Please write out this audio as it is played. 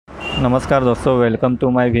नमस्कार दोस्तों, welcome to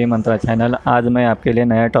my we Mantra channel. आज मैं आपके लिए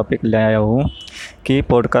नया टॉपिक ले आया हूँ कि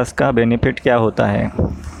पॉडकास्ट का बेनिफिट क्या होता है।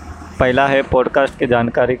 पहला है, पॉडकास्ट की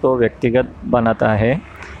जानकारी को व्यक्तिगत बनाता है।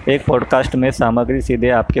 एक पॉडकास्ट में सामग्री सीधे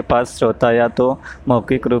आपके पास श्रोता या तो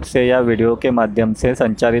मौखिक रूप से या वीडियो के माध्यम से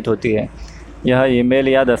संचारित होती है। यह ईमेल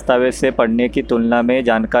या दस्तावेज से पढ़ने की तुलना में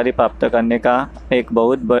जानकारी प्राप्त करने का एक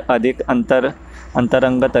बहुत अधिक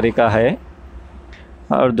अंतरंग तरीका है।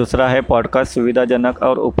 और दूसरा है, पॉडकास्ट सुविधाजनक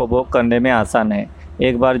और उपभोग करने में आसान है।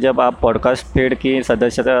 एक बार जब आप पॉडकास्ट फीड की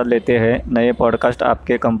सदस्यता लेते हैं, नए पॉडकास्ट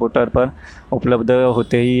आपके कंप्यूटर पर उपलब्ध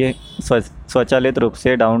होते ही स्वचालित रूप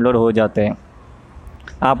से डाउनलोड हो जाते हैं।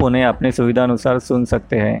 आप उन्हें अपनी सुविधा अनुसार सुन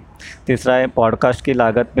सकते हैं। तीसरा है, पॉडकास्ट की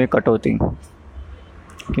लागत में कटौती।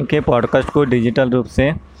 क्योंकि पॉडकास्ट को डिजिटल रूप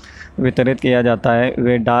से वितरित किया जाता है,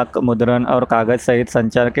 वे डाक, मुद्रण और कागज़ सहित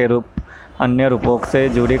संचार के अन्य रूपों से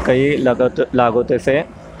जुड़ी कई लागतों से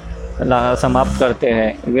समाप्त करते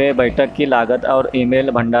हैं। वे बैठक की लागत और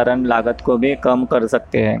ईमेल भंडारण लागत को भी कम कर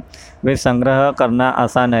सकते हैं। वे संग्रह करना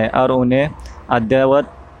आसान है और उन्हें अद्ययावत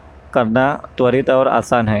करना त्वरित और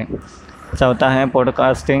आसान है। चौथा है,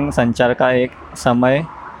 पॉडकास्टिंग संचार का एक समय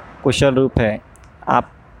कुशल रूप है।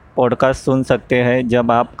 आप पॉडकास्ट सुन सकते हैं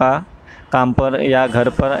जब आपका काम पर या घर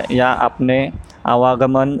पर या अपने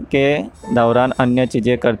आवागमन के दौरान अन्य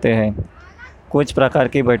चीज़ें करते हैं। कुछ प्रकार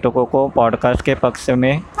की बैठकों को पॉडकास्ट के पक्ष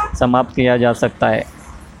में समाप्त किया जा सकता है।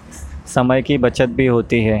 समय की बचत भी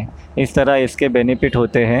होती है। इस तरह इसके बेनिफिट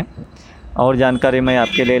होते हैं। और जानकारी मैं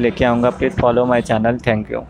आपके लिए लेके आऊँगा। Please follow my channel. Thank you.